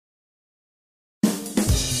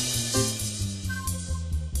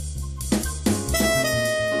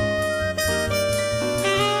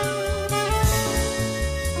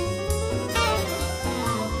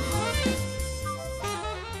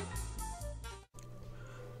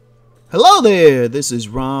Hello there, this is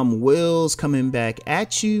Rom Wills coming back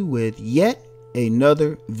at you with yet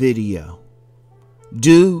another video.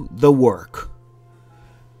 Do the work.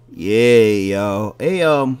 Yeah, yo.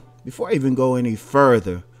 Hey, before I even go any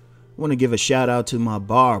further, I want to give a shout out to my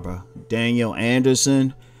barber, Daniel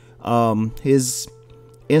Anderson. His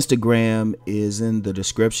Instagram is in the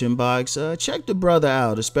description box. Check the brother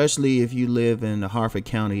out, especially if you live in the Harford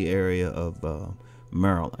County area of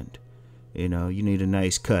Maryland. You know, you need a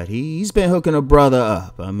nice cut. He's been hooking a brother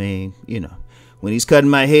up. I mean, you know, when he's cutting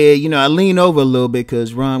my hair, you know, I lean over a little bit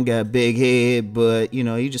because Rom got big head, but, you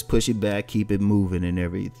know, you just push it back, keep it moving and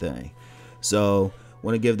everything. So,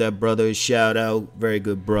 want to give that brother a shout out. Very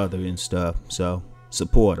good brother and stuff. So,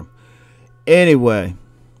 support him. Anyway,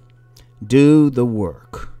 do the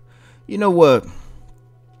work. You know what?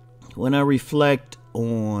 When I reflect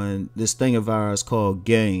on this thing of ours called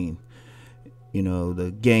game, you know,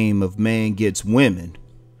 the game of man gets women.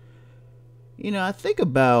 You know, I think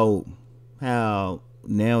about how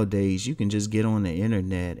nowadays you can just get on the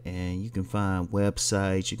internet and you can find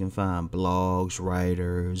websites, you can find blogs,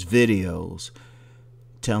 writers, videos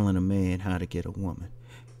telling a man how to get a woman,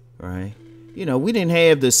 right? You know, we didn't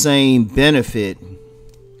have the same benefit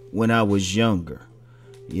when I was younger.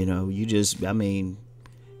 You know,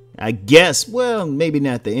 I guess, well, maybe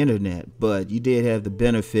not the internet, but you did have the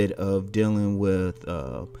benefit of dealing with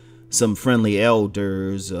some friendly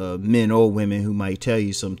elders, men or women who might tell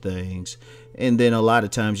you some things. And then a lot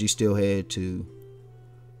of times you still had to,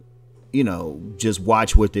 you know, just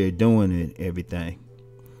watch what they're doing and everything.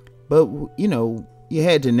 But, you know, you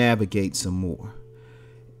had to navigate some more.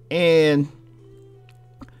 And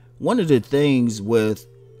one of the things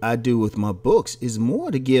I do with my books is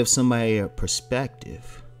more to give somebody a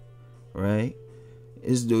perspective. Right,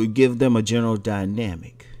 is to give them a general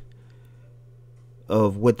dynamic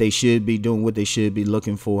of what they should be doing, what they should be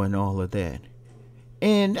looking for, and all of that.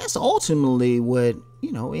 And that's ultimately what,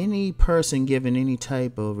 you know, any person giving any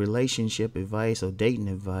type of relationship advice or dating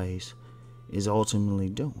advice is ultimately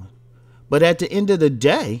doing. But at the end of the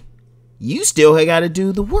day, you still got to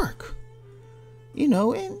do the work. You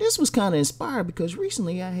know, and this was kind of inspired because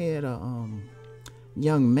recently I had a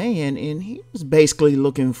young man and he was basically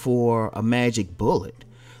looking for a magic bullet,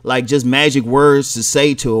 like just magic words to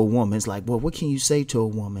say to a woman. It's like, well, what can you say to a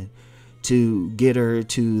woman to get her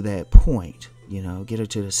to that point, you know, get her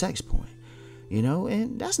to the sex point, you know?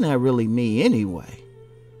 And that's not really me anyway,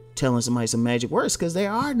 telling somebody some magic words, because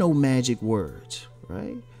there are no magic words,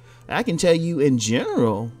 right? I can tell you in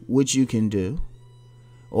general what you can do,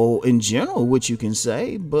 or in general what you can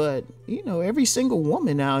say, but you know, every single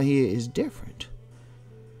woman out here is different.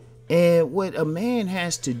 And what a man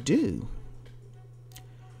has to do,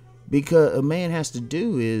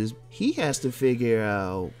 is he has to figure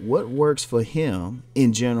out what works for him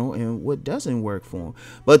in general and what doesn't work for him.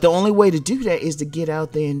 But the only way to do that is to get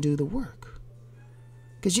out there and do the work.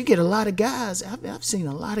 Because you get a lot of guys, I've seen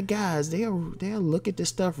a lot of guys, they'll look at this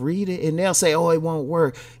stuff, read it, and they'll say, oh, it won't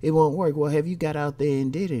work. It won't work. Well, have you got out there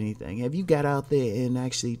and did anything? Have you got out there and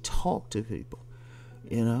actually talked to people,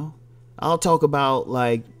 you know? I'll talk about,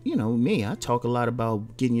 like, you know, me. I talk a lot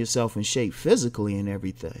about getting yourself in shape physically and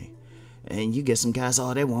everything. And you get some guys,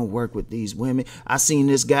 oh, they won't work with these women. I seen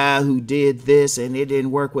this guy who did this and it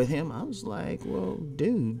didn't work with him. I was like, well,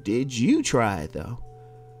 dude, did you try it, though?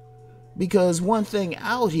 Because one thing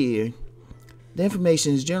out here, the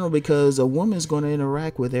information is general because a woman's going to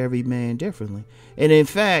interact with every man differently. And in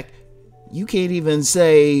fact, you can't even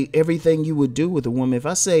say everything you would do with a woman. If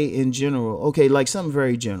I say in general, okay, like something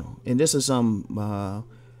very general, and this is some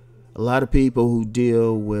a lot of people who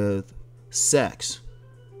deal with sex,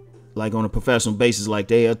 like on a professional basis, like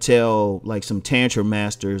they'll tell like some tantra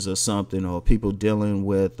masters or something, or people dealing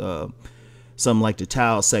with something like the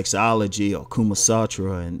Tao sexology or Kuma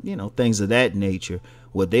Sutra and, you know, things of that nature,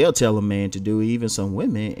 what they'll tell a man to do, even some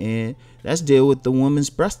women, and that's deal with the woman's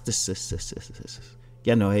breast.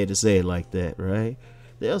 Y'all know I had to say it like that, right?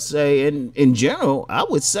 They'll say, and in general, I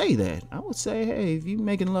would say that. I would say, hey, if you're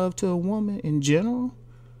making love to a woman in general,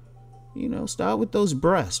 you know, start with those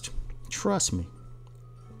breasts. Trust me.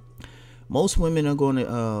 Most women are going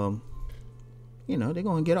to, you know, they're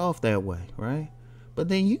going to get off that way, right? But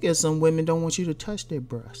then you get some women don't want you to touch their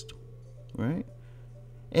breast, right?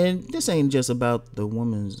 And this ain't just about the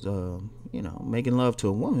woman's, you know, making love to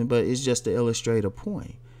a woman, but it's just to illustrate a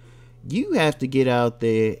point. You have to get out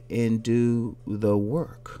there and do the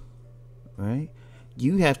work, right?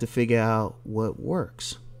 You have to figure out what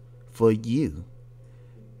works for you.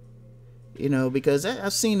 Because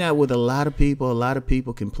I've seen that with a lot of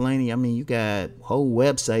people complaining. I mean, you got whole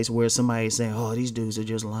websites where somebody's saying, oh, these dudes are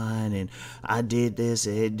just lying and I did this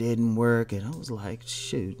and it didn't work. And I was like,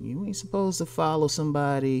 shoot, you ain't supposed to follow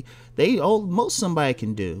somebody. Most somebody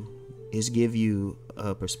can do is give you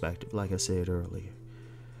a perspective, like I said earlier,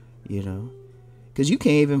 because you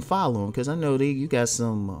can't even follow them. Because I know you got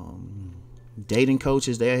some dating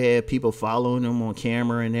coaches, they have people following them on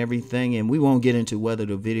camera and everything, and we won't get into whether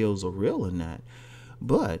the videos are real or not.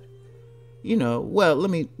 But well,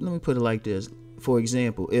 let me put it like this. For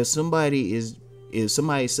example, if somebody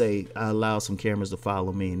say I allow some cameras to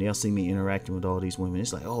follow me and they'll see me interacting with all these women,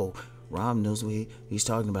 it's like, oh, Rom knows what he's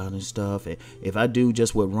talking about and stuff, and if I do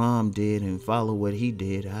just what Rom did and follow what he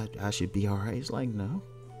did, I should be all right. It's like, no,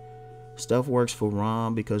 stuff works for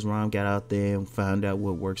Rom because Rom got out there and found out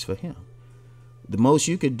what works for him. The most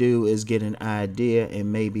you could do is get an idea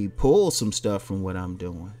and maybe pull some stuff from what I'm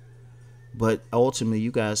doing. But ultimately,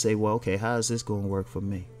 you gotta say, well, okay, how is this going to work for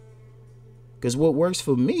me? Because what works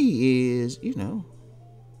for me is, I'm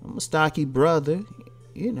a stocky brother,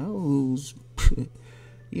 who's,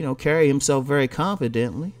 carry himself very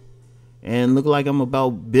confidently and look like I'm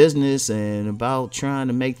about business and about trying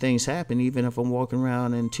to make things happen, even if I'm walking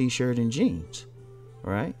around in t-shirt and jeans,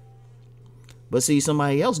 right? But see,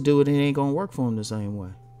 somebody else do it and it ain't gonna work for them the same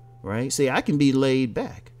way, right? See, I can be laid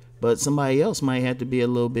back, but somebody else might have to be a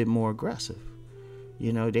little bit more aggressive.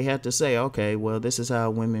 They have to say, okay, well, this is how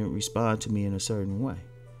women respond to me in a certain way.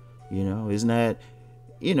 It's not,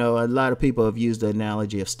 a lot of people have used the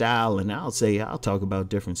analogy of style, and I'll talk about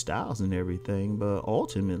different styles and everything, but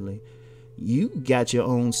ultimately, you got your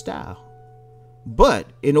own style. But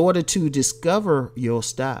in order to discover your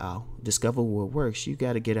style, discover what works, you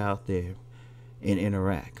got to get out there and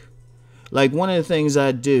interact. Like one of the things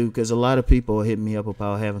I do, because a lot of people hit me up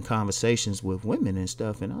about having conversations with women and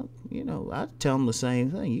stuff, and I tell them the same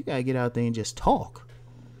thing. You gotta get out there and just talk.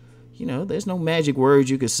 There's no magic words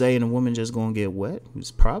you could say and a woman just gonna get wet. It's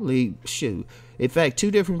probably in fact, two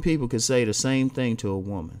different people could say the same thing to a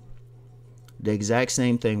woman, the exact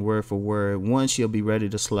same thing, word for word. One she'll be ready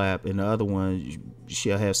to slap, and the other one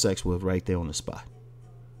she'll have sex with right there on the spot.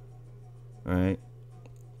 All right.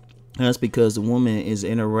 That's because the woman is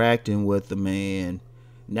interacting with the man,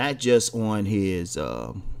 not just on his,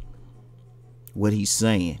 what he's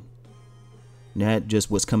saying, not just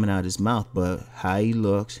what's coming out of his mouth, but how he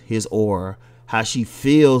looks, his aura, how she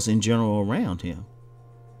feels in general around him.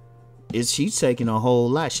 She's taking a whole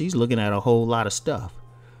lot. She's looking at a whole lot of stuff.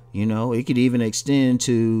 It could even extend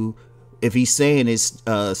to if he's saying it's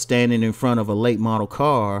standing in front of a late model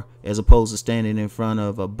car as opposed to standing in front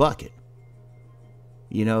of a bucket.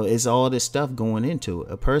 It's all this stuff going into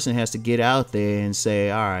it. A person has to get out there and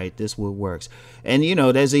say, all right, this what works. And,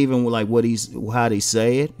 that's even like how they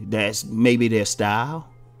say it. That's maybe their style.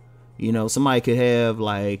 Somebody could have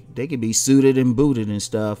they could be suited and booted and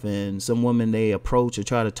stuff. And some woman they approach or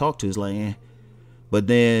try to talk to is like, eh. But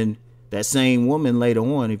then that same woman later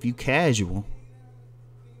on, if you casual,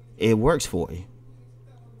 it works for you.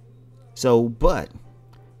 So, but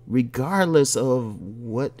regardless of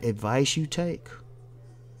what advice you take,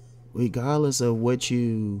 regardless of what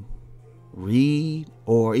you read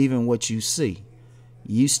or even what you see,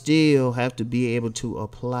 you still have to be able to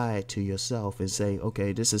apply it to yourself and say,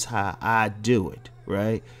 okay, this is how I do it,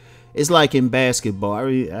 right? It's like in basketball.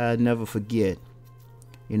 I never forget,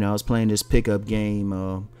 I was playing this pickup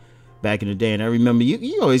game back in the day, and I remember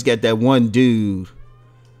you always got that one dude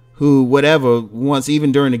who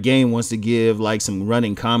even during the game wants to give some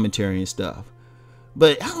running commentary and stuff.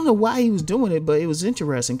 But I don't know why he was doing it, but it was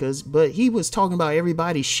interesting but he was talking about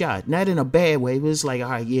everybody's shot, not in a bad way. It was like,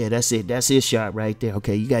 all right, yeah, that's it. That's his shot right there.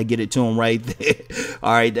 Okay, you got to get it to him right there.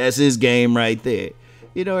 All right, that's his game right there.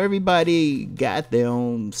 Everybody got their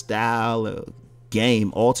own style of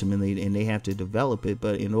game ultimately, and they have to develop it.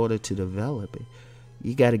 But in order to develop it,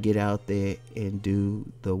 you got to get out there and do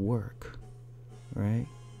the work, right?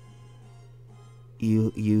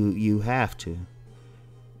 You have to.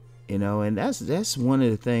 And that's one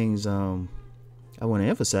of the things I want to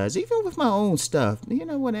emphasize, even with my own stuff.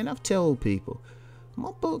 And I've told people,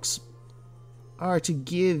 my books are to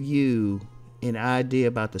give you an idea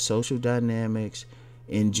about the social dynamics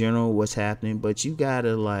in general, what's happening, but you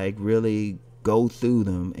gotta really go through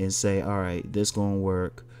them and say, all right, this gonna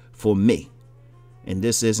work for me, and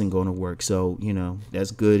this isn't gonna work. So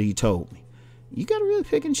that's good. He told me. You gotta really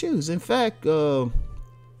pick and choose. In fact,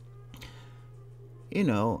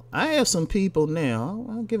 I have some people now.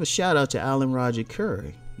 I'll give a shout out to Alan Roger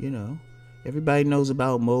Curry. Everybody knows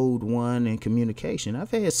about Mode 1 and communication.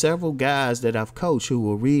 I've had several guys that I've coached who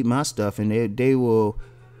will read my stuff and they will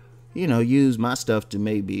use my stuff to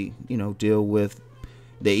maybe, deal with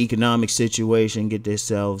the economic situation, get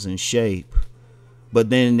themselves in shape. But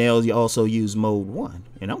then they'll also use mode 1,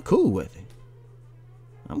 and I'm cool with it.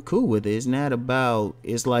 It's not about,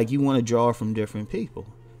 it's like you want to draw from different people.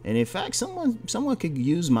 And in fact, someone could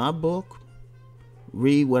use my book,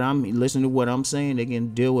 listen to what I'm saying. They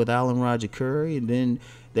can deal with Alan Roger Curry, and then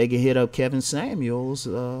they can hit up Kevin Samuels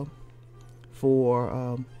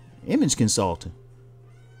for image consulting.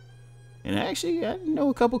 And actually, I know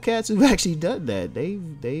a couple cats who've actually done that.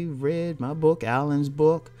 They've read my book, Alan's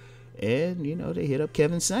book, and they hit up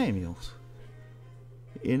Kevin Samuels.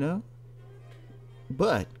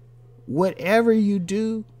 But whatever you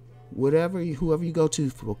do, whoever you go to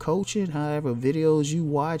for coaching, however videos you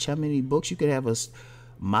watch, how many books, you could have a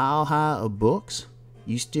mile high of books.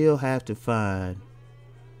 You still have to find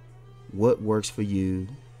what works for you.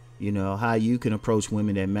 How you can approach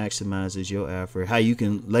women that maximizes your effort, how you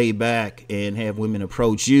can lay back and have women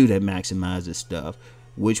approach you that maximizes stuff,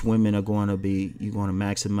 which women you're going to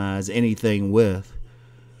maximize anything with.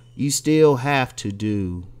 You still have to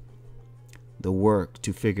do the work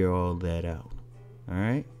to figure all that out. All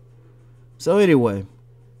right. So anyway,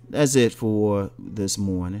 that's it for this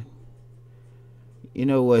morning. You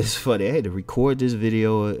know what's funny? I had to record this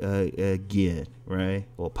video again, right?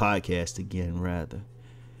 Or podcast again, rather.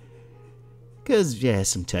 Because,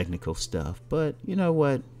 some technical stuff. But you know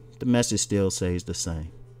what? The message still stays the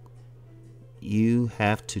same. You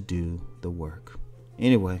have to do the work.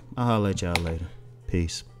 Anyway, I'll holler at y'all later.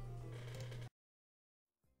 Peace.